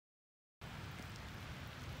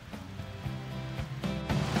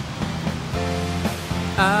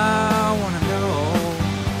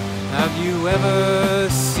you ever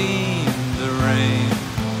seen the rain?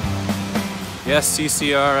 Yes,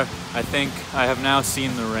 CCR, I think I have now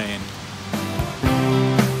seen the rain.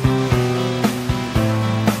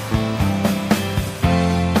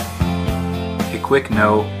 A quick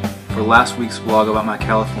note, for last week's vlog about my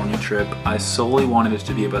California trip, I solely wanted it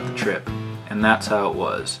to be about the trip, and that's how it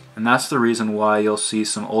was. And that's the reason why you'll see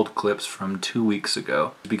some old clips from 2 weeks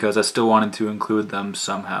ago, because I still wanted to include them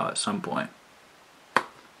somehow at some point.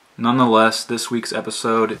 Nonetheless, this week's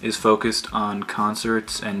episode is focused on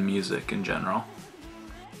concerts and music in general.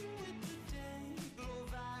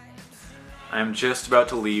 I am just about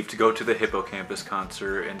to leave to go to the Hippo Campus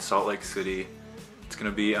concert in Salt Lake City. It's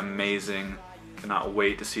gonna be amazing. Cannot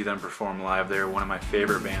wait to see them perform live. They're one of my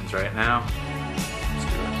favorite bands right now. Let's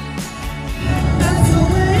do it. That's the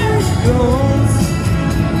way it goes.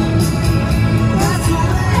 That's the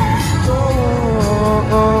way it goes.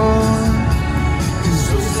 It's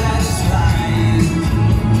so satisfying.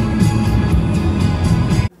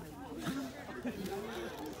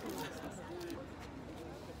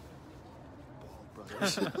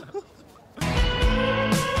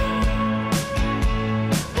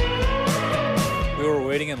 We were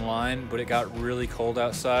waiting in line, but it got really cold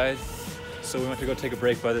outside, so we went to go take a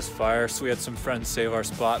break by this fire, so we had some friends save our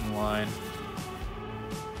spot in line.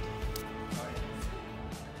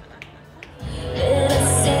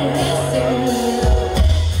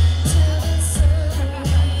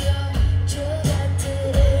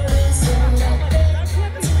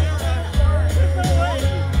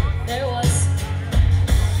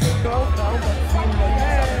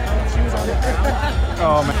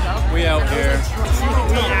 Oh man, we out here.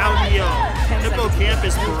 We out here. Hippo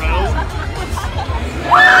Campus, bro.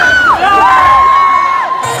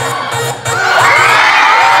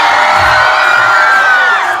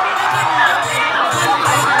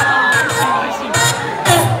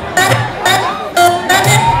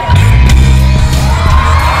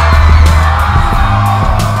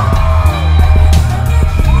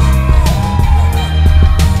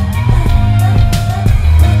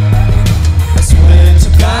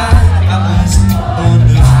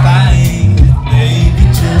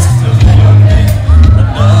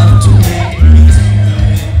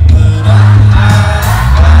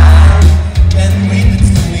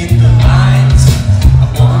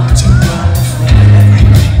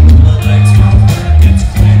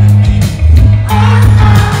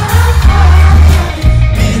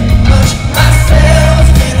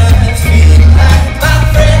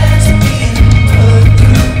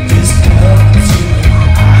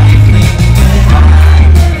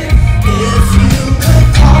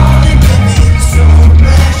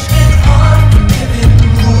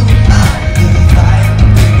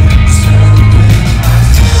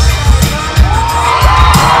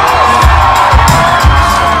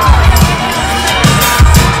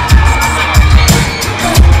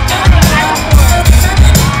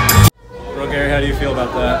 How do you feel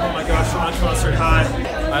about that? Oh my gosh, we're on concert high.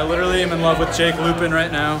 I literally am in love with Jake Lupin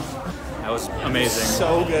right now. That was amazing.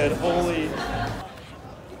 So good, holy.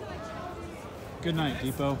 Good night,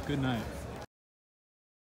 Depot. Good night.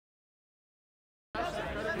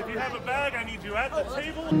 If you have a bag, I need you at the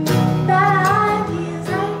table. Bad ideas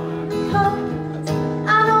I hold,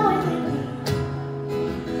 I know what they mean,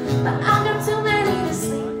 but I got too many to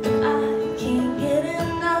sleep. I can't get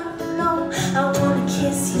enough, no. I wanna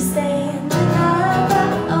kiss you, stay in the night.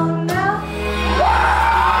 Oh no.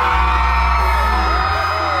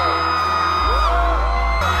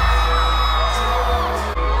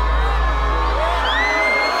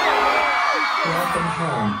 Welcome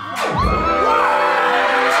home.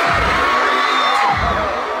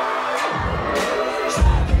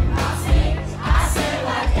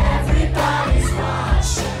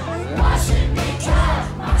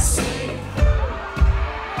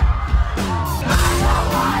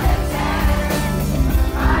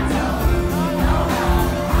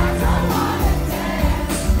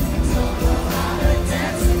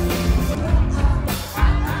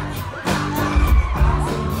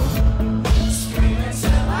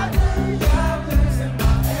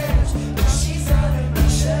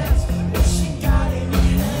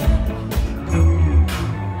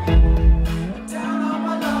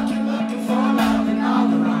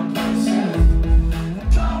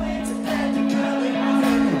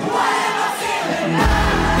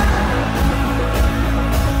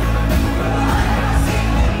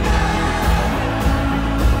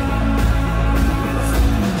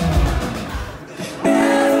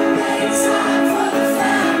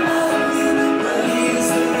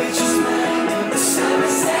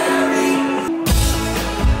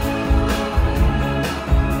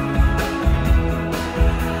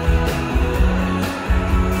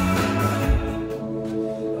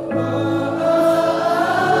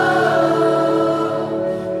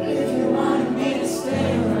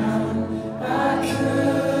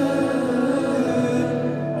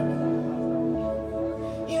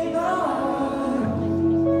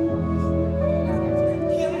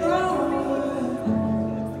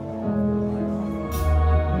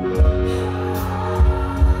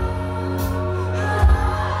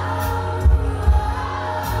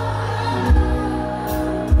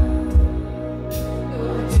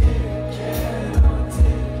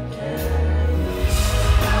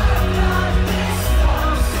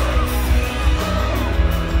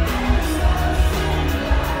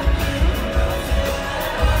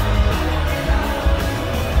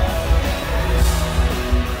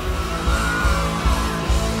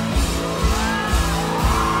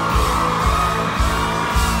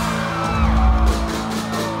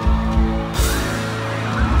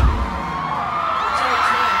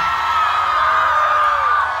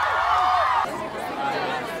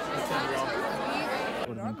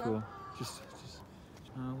 cool. Just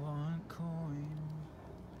I want coin.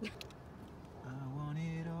 I want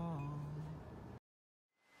it all.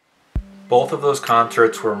 Both of those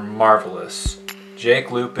concerts were marvelous.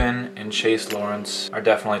 Jake Lupin and Chase Lawrence are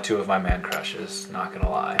definitely two of my man crushes, not gonna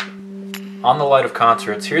lie. On the light of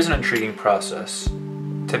concerts, here's an intriguing process.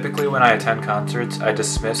 Typically when I attend concerts, I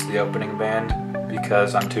dismiss the opening band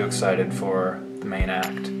because I'm too excited for the main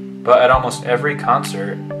act. But at almost every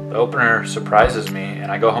concert, the opener surprises me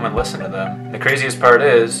and I go home and listen to them. And the craziest part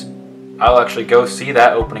is, I'll actually go see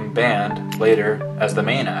that opening band later as the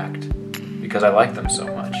main act because I like them so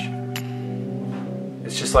much.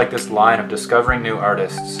 It's just like this line of discovering new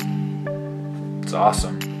artists. It's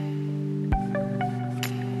awesome.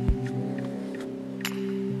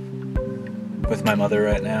 With my mother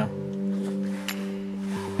right now.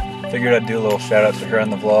 Figured I'd do a little shout out to her on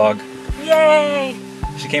the vlog. Yay!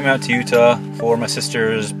 She came out to Utah for my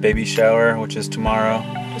sister's baby shower, which is tomorrow.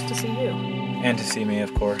 Just to see you. And to see me,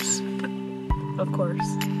 of course. Of course.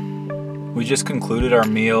 We just concluded our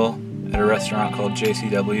meal at a restaurant called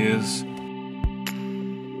JCW's.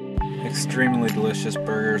 Extremely delicious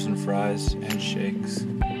burgers and fries and shakes.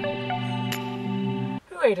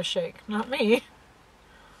 Who ate a shake? Not me.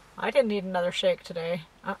 I didn't eat another shake today.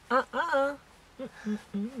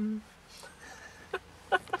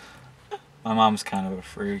 My mom's kind of a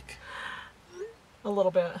freak. A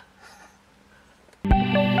little bit.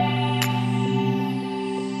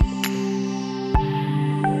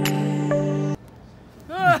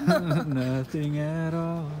 Nothing at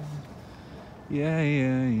all. Yeah,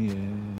 yeah, yeah.